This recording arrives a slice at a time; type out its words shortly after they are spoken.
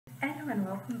Hello and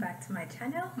welcome back to my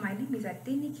channel. My name is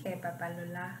Adenike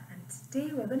Babalola and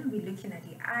today we're going to be looking at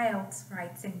the IELTS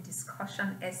Writing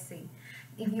Discussion Essay.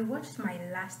 If you watched my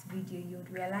last video, you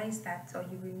would realize that, or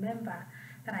you remember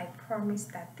that I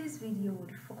promised that this video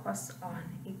would focus on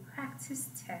a practice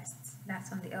test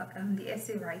that's on the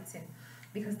essay writing,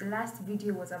 because the last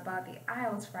video was about the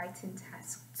IELTS Writing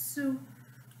Task 2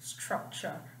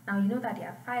 structure. Now you know that there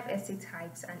are 5 essay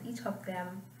types and each of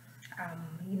them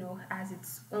has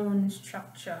its own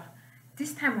structure.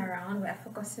 This time around we're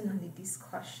focusing on the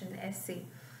discussion essay.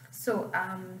 So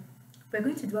we're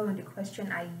going to dwell on the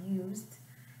question I used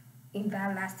in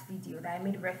that last video that I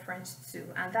made reference to,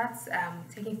 and that's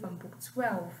taken from book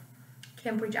 12,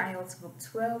 Cambridge IELTS book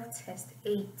 12, test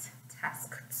 8,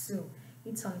 task 2.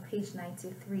 It's on page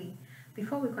 93.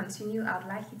 Before we continue, I would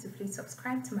like you to please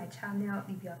subscribe to my channel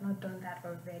if you have not done that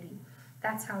already.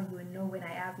 That's how you will know when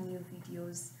I have new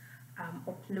videos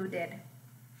uploaded.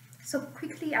 So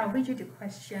quickly, I'll read you the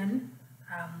question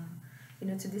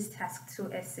to this task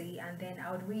 2 essay, and then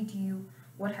I would read you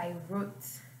what I wrote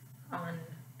on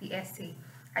the essay.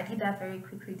 I did that very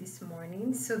quickly this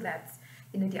morning so that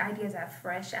the ideas are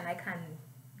fresh and I can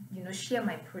share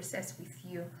my process with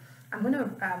you. I'm going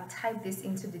to type this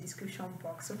into the description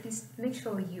box, so please make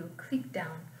sure you click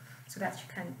down so that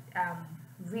you can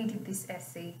read this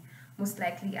essay, most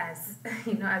likely as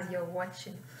as you're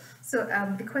watching. So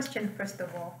the question, first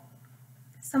of all: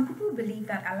 some people believe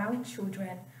that allowing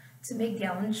children to make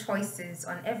their own choices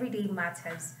on everyday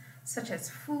matters such as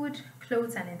food,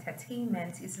 clothes, and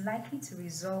entertainment is likely to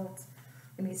result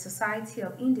in a society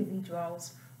of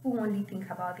individuals who only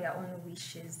think about their own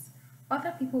wishes.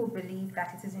 Other people believe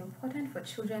that it is important for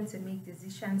children to make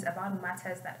decisions about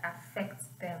matters that affect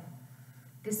them.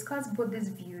 Discuss both these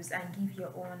views and give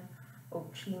your own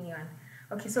opinion.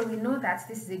 Okay, so we know that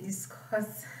this is a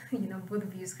discuss both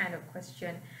views kind of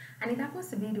question, and it happens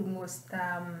to be the most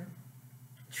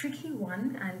tricky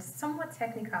one and somewhat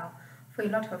technical for a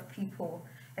lot of people,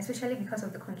 especially because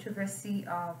of the controversy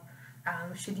of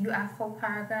should you have 4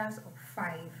 paragraphs or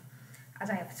 5. As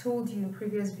I have told you in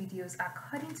previous videos,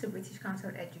 according to British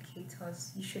Council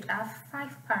Educators, you should have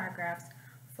 5 paragraphs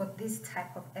for this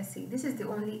type of essay. This is the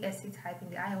only essay type in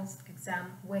the IELTS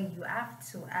exam where you have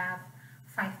to have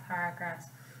 5 paragraphs.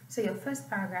 So your first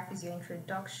paragraph is your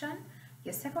introduction,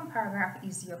 your second paragraph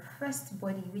is your first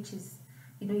body, which is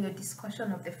your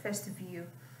discussion of the first view.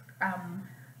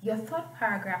 Your third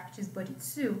paragraph, which is body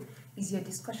 2, is your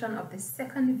discussion of the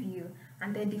second view,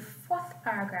 and then the fourth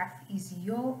paragraph is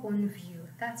your own view.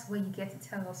 That's where you get to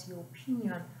tell us your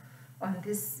opinion on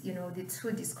this, the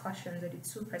 2 discussions or the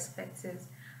 2 perspectives,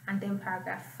 and then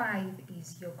paragraph 5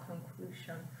 is your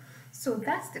conclusion. So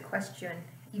that's the question.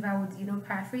 If I would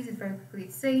paraphrase it very quickly,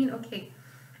 it's saying, okay,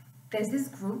 there's this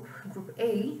group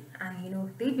A,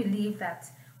 and they believe that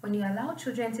when you allow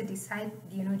children to decide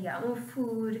their own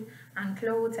food and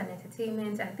clothes and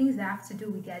entertainment and things that have to do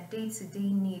with their day-to-day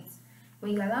needs,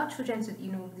 when you allow children to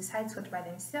decide such by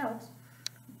themselves,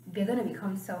 they're going to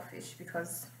become selfish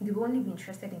because they will only be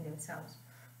interested in themselves.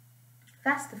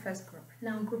 That's the first group.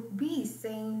 Now group B is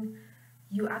saying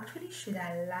you actually should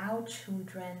allow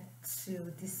children to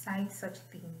decide such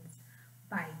things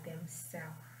by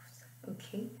themselves.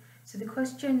 Okay, so the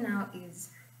question now is,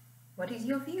 what is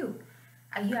your view?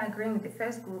 Are you agreeing with the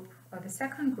first group or the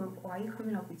second group, or are you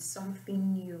coming up with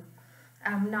something new?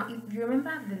 Now, if you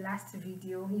remember the last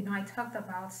video, I talked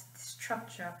about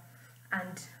structure,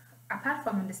 and apart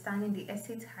from understanding the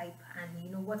essay type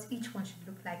and what each one should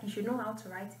look like, you should know how to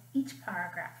write each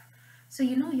paragraph. So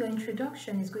your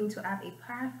introduction is going to have a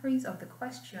paraphrase of the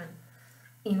question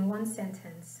in 1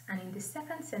 sentence, and in the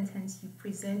second sentence you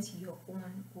present your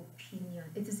own opinion.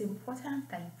 It is important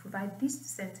that you provide these 2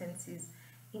 sentences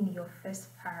in your first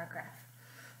paragraph.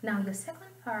 Now your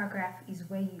second paragraph is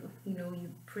where you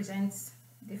present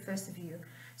the first view.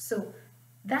 So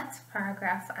that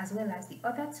paragraph, as well as the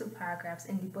other 2 paragraphs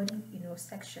in the body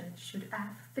section, should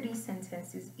have 3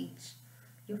 sentences each.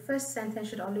 Your first sentence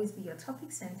should always be your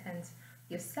topic sentence.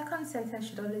 Your second sentence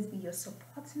should always be your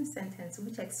supporting sentence,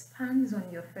 which expands on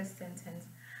your first sentence,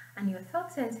 and your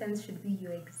third sentence should be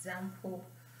your example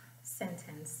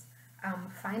sentence.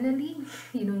 Finally,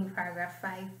 in paragraph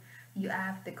 5, you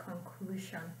have the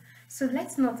conclusion. So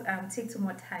let's not take too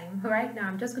much time. Right now,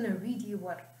 I'm just going to read you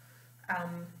what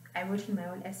I wrote in my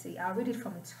own essay. I'll read it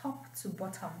from top to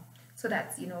bottom so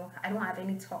that, I don't have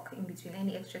any talk in between,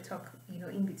 any extra talk,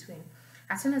 in between.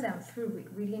 As soon as I'm through with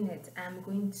reading it, I'm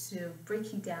going to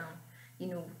break it down,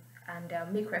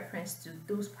 and make reference to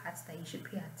those parts that you should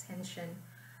pay attention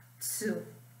to.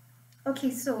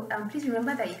 Okay, so please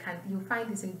remember that you'll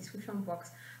find this in the description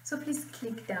box. So please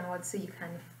click downward so you can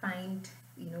find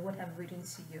what I'm reading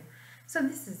to you. So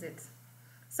this is it.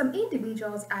 Some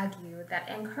individuals argue that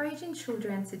encouraging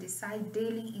children to decide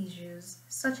daily issues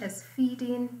such as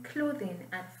feeding, clothing,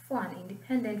 and fun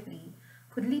independently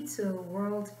could lead to a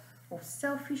world of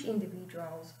selfish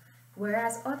individuals,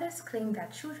 whereas others claim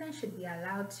that children should be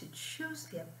allowed to choose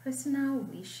their personal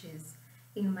wishes.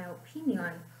 In my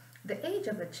opinion, the age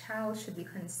of a child should be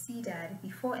considered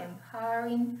before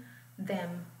empowering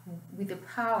them with the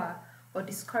power or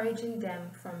discouraging them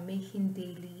from making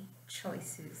daily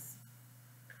choices.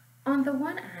 On the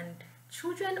one hand,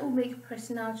 children who make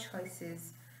personal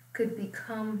choices could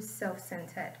become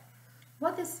self-centered.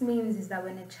 What this means is that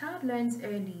when a child learns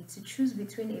early to choose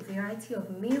between a variety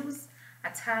of meals,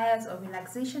 attires, or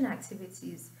relaxation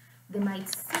activities, they might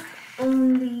seek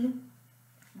only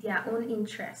their own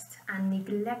interest and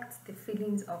neglect the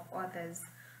feelings of others.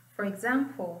 For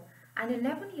example, an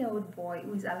 11-year-old boy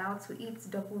who is allowed to eat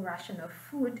double ration of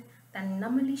food than he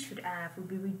normally should have will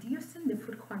be reducing the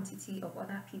food quantity of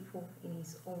other people in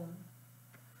his home.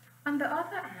 On the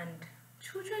other hand,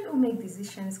 children who make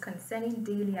decisions concerning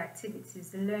daily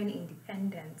activities learn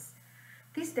independence.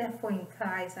 This therefore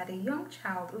implies that a young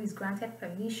child who is granted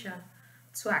permission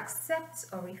to accept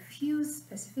or refuse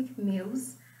specific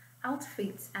meals,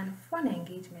 outfits, and fun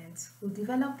engagements will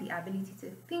develop the ability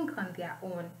to think on their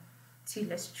own. To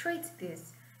illustrate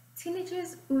this,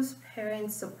 teenagers whose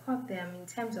parents support them in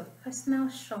terms of personal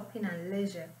shopping and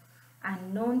leisure are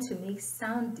known to make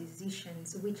sound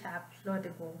decisions which are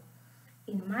applaudable.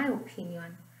 In my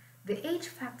opinion, the age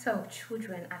factor of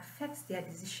children affects their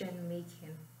decision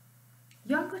making.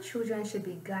 Younger children should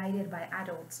be guided by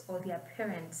adults or their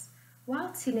parents,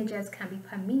 while teenagers can be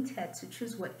permitted to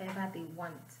choose whatever they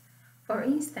want. For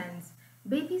instance,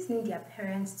 babies need their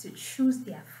parents to choose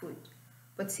their food,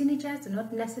 but teenagers do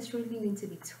not necessarily need to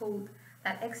be told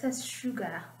that excess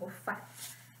sugar or fat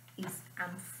is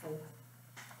harmful.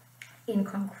 In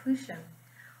conclusion,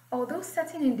 although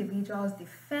certain individuals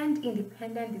defend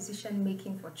independent decision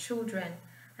making for children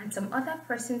and some other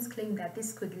persons claim that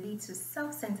this could lead to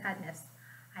self-centeredness,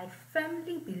 I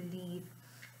firmly believe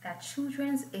that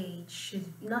children's age should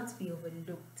not be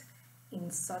overlooked in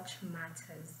such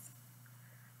matters.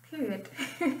 Period.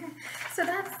 So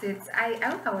that's it. I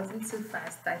hope I wasn't too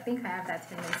fast. I think I have that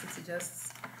tendency to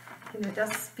just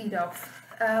speed up.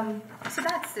 So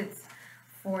that's it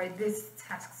for this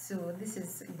task. So this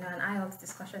is an IELTS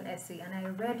discussion essay, and I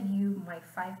read you my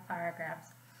 5 paragraphs.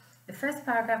 The first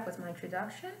paragraph was my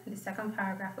introduction, the second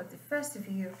paragraph was the first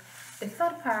view, the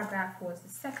third paragraph was the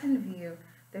second view,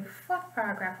 the fourth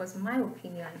paragraph was my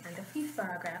opinion, and the fifth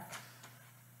paragraph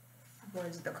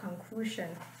was the conclusion.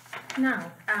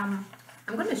 Now, I'm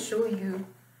going to show you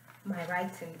my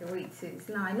writing the way it is.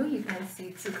 Now, I know you can't see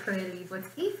it too clearly, but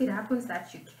if it happens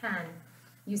that you can,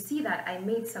 you see that I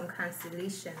made some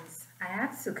cancellations. I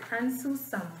had to cancel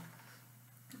some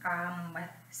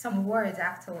words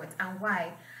afterwards. And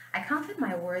why? I counted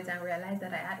my words and realized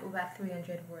that I had over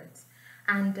 300 words.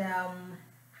 And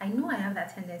I know I have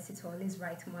that tendency to always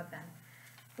write more than.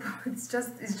 It's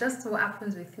just what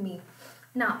happens with me.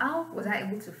 Now, how was I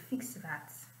able to fix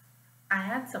that? I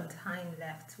had some time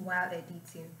left while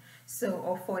editing,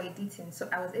 for editing, so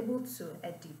I was able to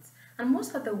edit. And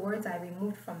most of the words I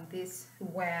removed from this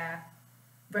were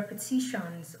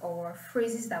repetitions or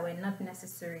phrases that were not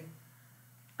necessary.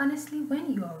 Honestly,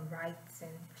 when you are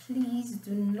writing, please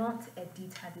do not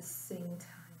edit at the same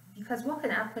time, because what can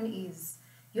happen is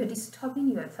you're disturbing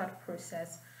your thought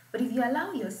process. But if you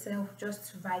allow yourself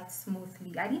just to write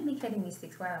smoothly, I didn't make any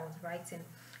mistakes while I was writing,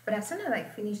 but as soon as I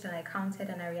finished and I counted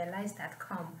and I realized that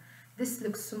this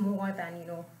looks more than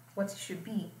what it should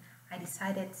be, I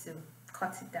decided to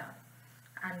cut it down.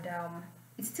 And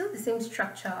it's still the same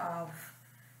structure of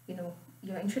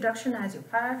your introduction as your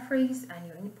paraphrase and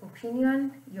your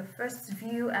opinion, your first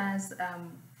view as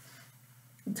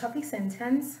topic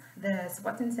sentence, the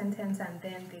supporting sentence, and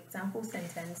then the example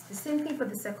sentence. The same thing for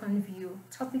the second view,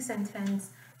 topic sentence,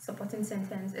 supporting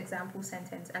sentence, example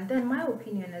sentence, and then my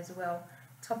opinion as well,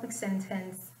 topic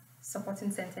sentence,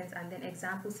 supporting sentence, and then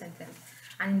example sentence.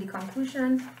 And in the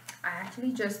conclusion, I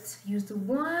actually just used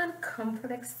one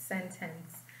complex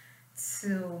sentence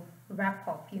to wrap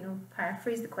up,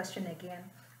 paraphrase the question again,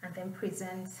 and then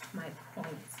present my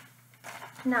points.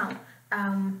 Now,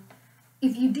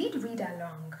 if you did read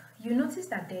along, you notice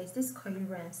that there is this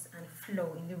coherence and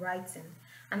flow in the writing,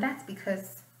 and that's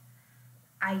because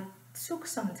I took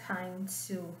some time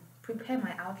to prepare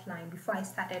my outline before I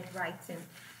started writing.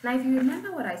 Now, if you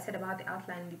remember what I said about the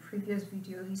outline in the previous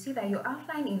video, you see that your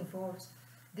outline involves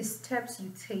the steps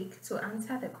you take to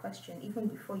answer the question even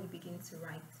before you begin to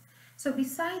write. So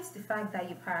besides the fact that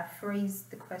you paraphrase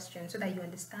the question so that you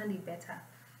understand it better,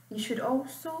 you should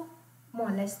also more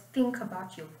or less think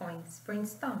about your points,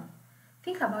 brainstorm.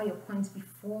 Think about your points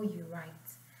before you write.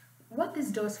 What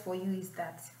this does for you is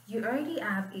that you already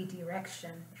have a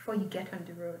direction before you get on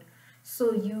the road.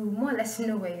 So you more or less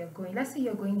know where you're going. Let's say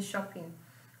you're going shopping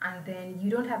and then you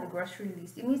don't have a grocery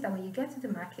list. It means that when you get to the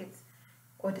market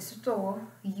or the store,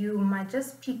 you might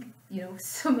just pick,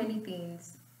 so many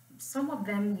things. Some of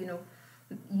them,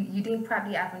 you didn't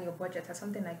probably have on your budget or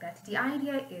something like that. The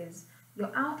idea is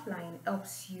your outline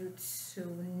helps you to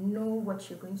know what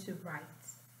you're going to write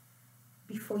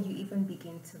before you even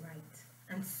begin to write.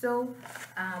 And so,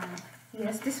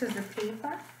 yes, this was the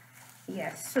paper.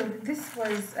 Yes, so this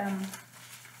was, I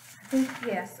think,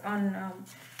 yes, on,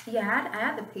 I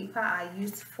had the paper I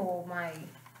used for my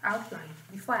outline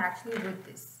before I actually wrote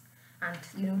this.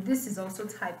 And, this is also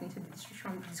typed into the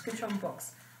description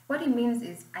box. What it means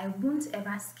is I won't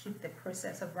ever skip the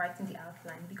process of writing the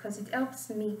outline because it helps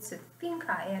me to think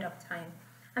ahead of time.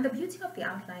 And the beauty of the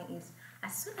outline is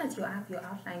as soon as you have your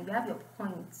outline, you have your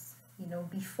points,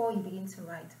 before you begin to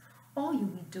write, all you'll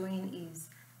be doing is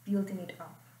building it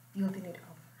up,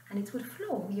 and it would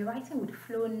flow. Your writing would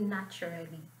flow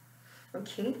naturally.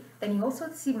 Okay, then you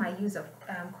also see my use of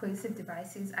cohesive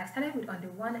devices. I started with on the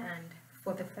one hand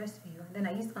for the first view, and then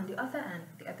I used on the other hand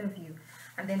the other view,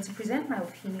 and then to present my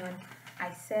opinion,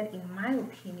 I said in my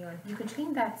opinion. You could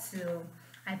change that to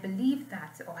I believe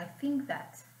that, or I think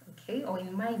that, okay, or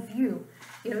in my view.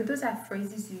 Those are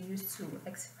phrases you use to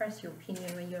express your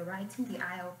opinion when you're writing the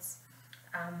IELTS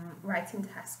writing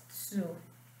task 2.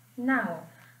 Now,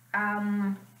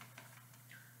 I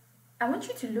want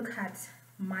you to look at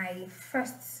the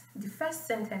first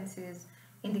sentences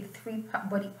in the 3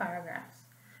 body paragraphs.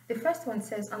 The first one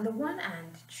says, on the one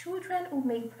hand, children who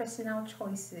make personal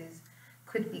choices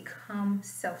could become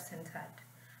self-centered.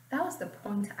 That was the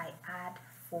point I had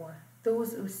for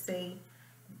those who say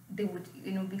they would,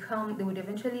 they would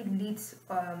eventually lead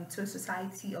to a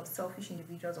society of selfish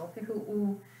individuals, or people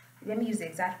who, let me use the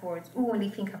exact words, who only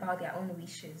think about their own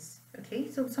wishes. Okay,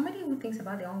 so somebody who thinks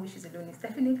about their own wishes alone is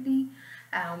definitely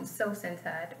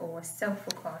self-centered or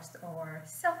self-focused or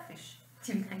selfish,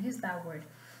 if you can use that word.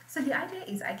 So the idea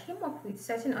is I came up with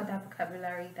certain other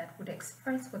vocabulary that would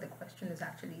express what the question is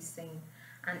actually saying.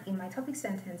 And in my topic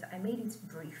sentence, I made it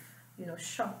brief,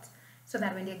 short, so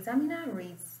that when the examiner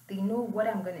reads, they know what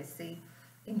I'm going to say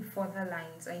in further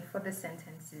lines or in further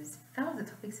sentences. That was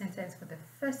the topic sentence for the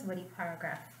first body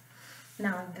paragraph.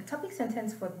 Now, the topic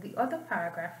sentence for the other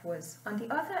paragraph was, on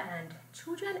the other hand,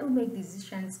 children who make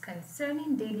decisions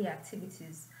concerning daily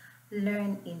activities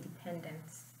learn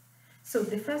independence. So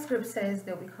the first group says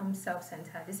they'll become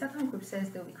self-centered. The second group says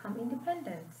they'll become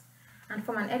independent, and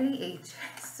from an early age.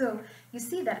 So you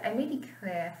see that I made it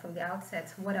clear from the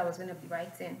outset what I was going to be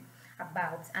writing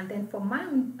about. And then for my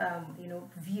own,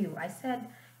 view, I said,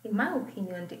 in my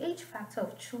opinion, the age factor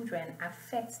of children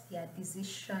affects their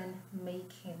decision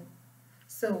making.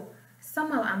 So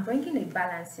somehow I'm bringing a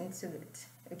balance into it.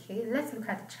 Okay, let's look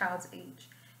at the child's age.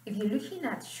 If you're looking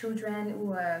at children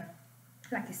who are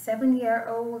like a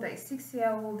 7-year-old or a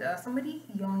 6-year-old or somebody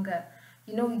younger,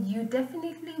 you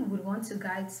definitely would want to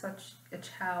guide such a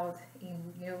child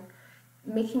in,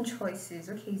 making choices.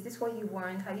 Okay, is this what you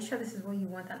want? Are you sure this is what you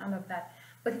want? And all of that.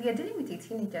 But if you're dealing with a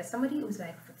teenager, somebody who's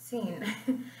like 14,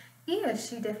 he or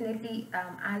she definitely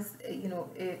has,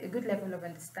 a good level of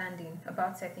understanding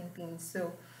about certain things.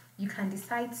 So you can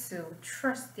decide to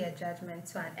trust their judgment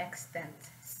to an extent.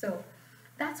 So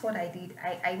that's what I did.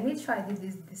 I made sure I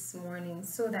did this morning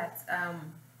so that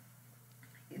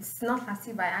it's not as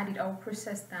if I had it all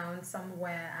processed down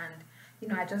somewhere and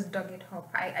I just dug it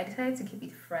up. I decided to keep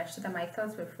it fresh so that my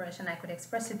thoughts were fresh and I could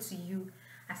express it to you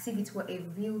as if it were a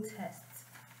real test.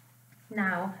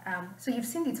 Now, so you've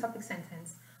seen the topic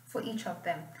sentence for each of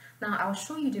them. Now I'll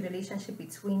show you the relationship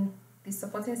between the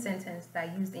supporting sentence that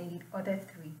I used in the other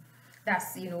 3.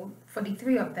 That's, for the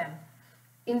 3 of them.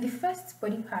 In the first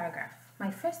body paragraph,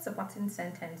 my first supporting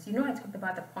sentence, I talked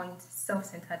about the point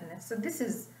self-centeredness. So this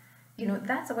is,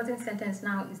 that supporting sentence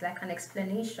now is like an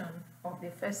explanation of the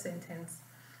first sentence.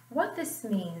 What this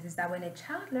means is that when a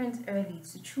child learns early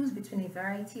to choose between a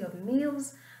variety of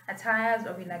meals, attires,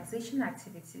 or relaxation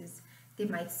activities, they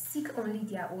might seek only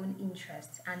their own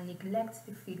interests and neglect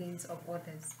the feelings of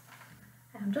others.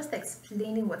 I'm just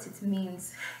explaining what it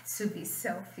means to be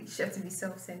selfish or to be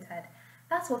self-centered.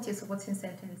 That's what your supporting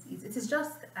sentence is. It is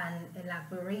just an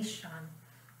elaboration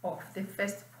of the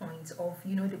first point of,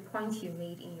 the point you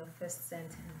made in your first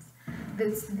sentence.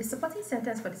 The supporting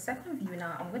sentence for the second view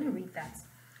now, I'm going to read that.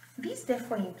 This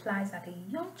therefore implies that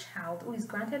a young child who is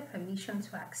granted permission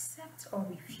to accept or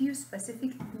refuse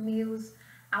specific meals,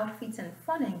 outfits, and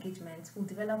fun engagements will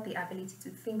develop the ability to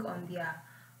think on their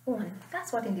own.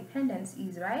 That's what independence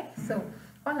is, right? So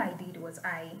all I did was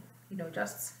I,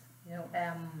 just,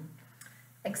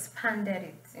 expanded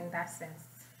it in that sense.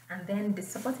 And then the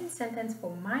supporting sentence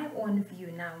for my own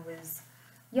view now was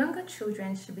younger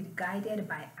children should be guided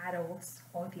by adults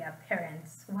or their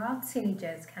parents, while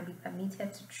teenagers can be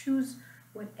permitted to choose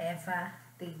whatever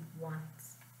they want.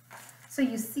 So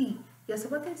you see, your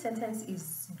supporting sentence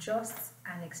is just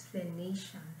an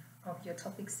explanation of your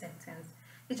topic sentence.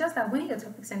 It's just that when your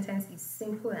topic sentence is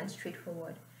simple and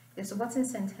straightforward, your supporting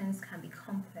sentence can be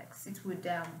complex. It would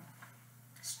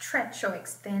stretch or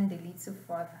extend a little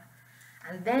further.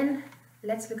 And then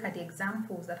let's look at the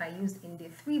examples that I used in the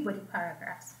 3 body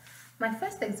paragraphs. My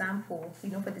first example,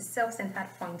 for the self-centered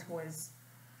point was,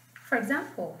 for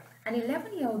example, an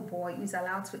 11-year-old boy who is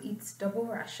allowed to eat double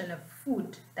ration of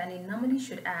food than he normally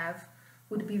should have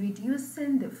would be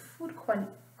reducing the food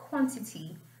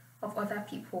quantity of other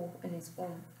people in his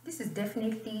own. This is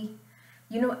definitely,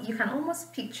 you can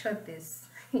almost picture this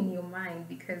in your mind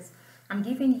because I'm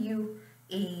giving you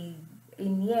a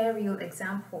near real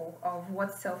example of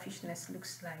what selfishness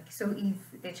looks like. So if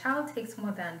a child takes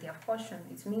more than their portion,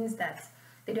 it means that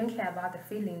they don't care about the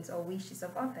feelings or wishes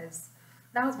of others.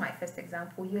 That was my first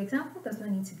example. Your example does not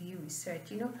need to be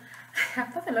research.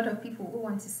 I've got a lot of people who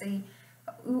want to say,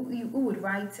 who would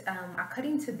write,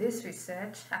 according to this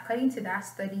research, according to that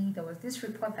study, there was this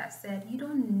report that said, you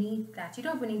don't need that. You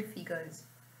don't even need figures.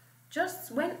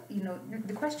 Just when,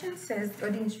 the question says,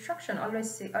 or the instruction always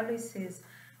says,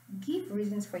 give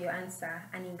reasons for your answer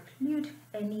and include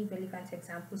any relevant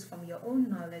examples from your own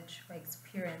knowledge or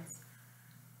experience.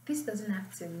 This doesn't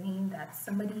have to mean that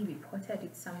somebody reported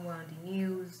it somewhere on the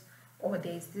news, or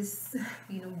there's this,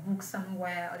 book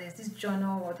somewhere, or there's this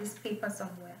journal or this paper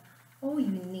somewhere. All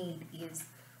you need is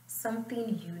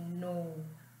something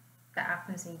that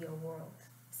happens in your world.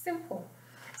 Simple.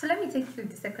 So let me take you to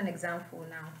the second example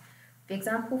now. The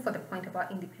example for the point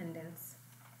about independence.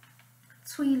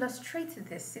 To illustrate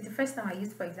this, it's the first time I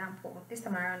used for example. This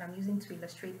time around I'm using to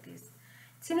illustrate this.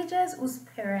 Teenagers whose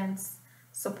parents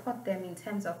support them in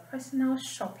terms of personal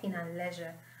shopping and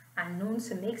leisure are known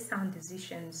to make sound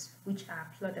decisions which are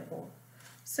applaudable.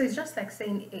 So it's just like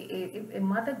saying a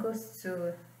mother goes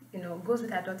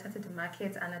with her daughter to the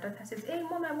market, and her daughter says, hey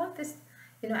mom, I want this,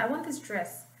 I want this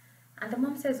dress. And the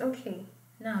mom says, okay.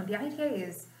 Now the idea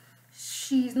is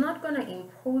she's not going to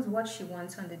impose what she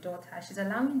wants on the daughter. She's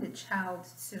allowing the child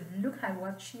to look at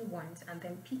what she wants and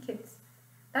then pick it.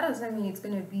 That doesn't mean it's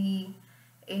going to be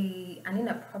an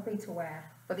inappropriate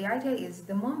wear, but the idea is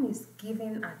the mom is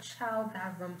giving a child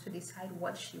that room to decide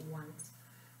what she wants.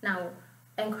 Now,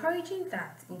 encouraging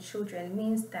that in children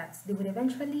means that they would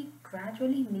eventually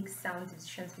gradually make sound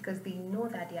decisions because they know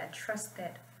that they are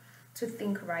trusted to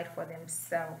think right for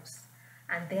themselves.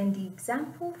 And then the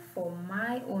example for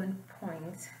my own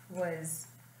point was,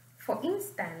 for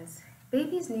instance,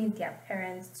 babies need their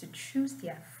parents to choose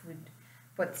their food,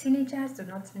 but teenagers do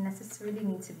not necessarily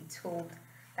need to be told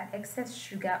that excess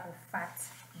sugar or fat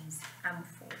is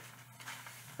harmful.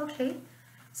 Okay,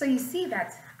 so you see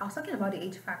that I was talking about the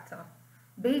age factor.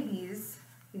 Babies,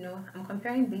 I'm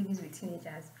comparing babies with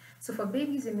teenagers. So for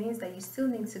babies, it means that you still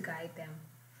need to guide them.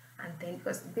 And then,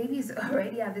 because babies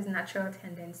already have this natural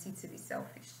tendency to be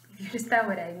selfish, if you understand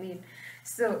what I mean.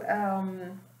 So,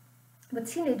 but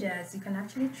teenagers, you can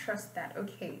actually trust that,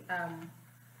 okay,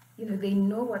 they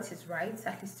know what is right,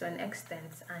 at least to an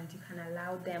extent, and you can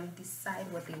allow them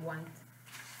decide what they want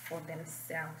for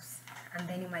themselves. And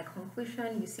then in my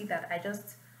conclusion, you see that I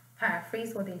just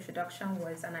paraphrased what the introduction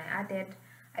was, and I added,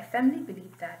 I firmly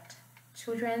believe that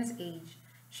children's age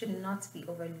should not be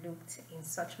overlooked in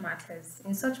such matters.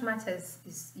 In such matters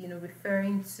is,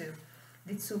 referring to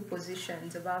the two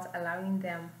positions about allowing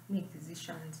them make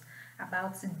decisions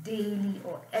about daily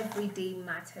or everyday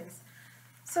matters.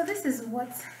 So this is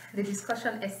what the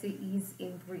discussion essay is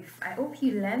in brief. I hope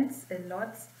you learned a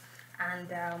lot,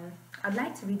 and I'd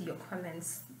like to read your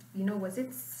comments. Was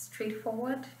it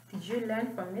straightforward? Did you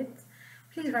learn from it?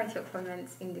 Please write your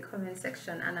comments in the comment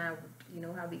section, and I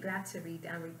would, I'll be glad to read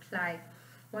and reply.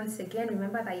 Once again,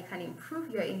 remember that you can improve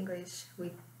your English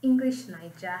with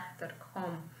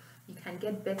EnglishNiger.com. You can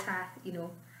get better,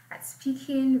 at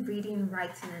speaking, reading,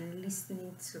 writing, and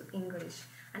listening to English.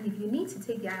 And if you need to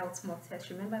take the IELTS mock test,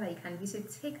 remember that you can visit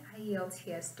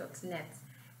takeielts.net,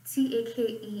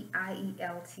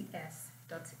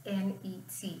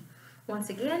 TAKEIELTS.net. Once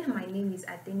again, my name is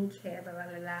Adenike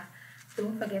Babalola.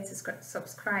 Don't forget to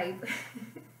subscribe.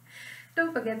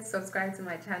 Don't forget to subscribe to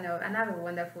my channel and have a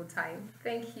wonderful time.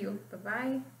 Thank you.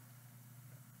 Bye-bye.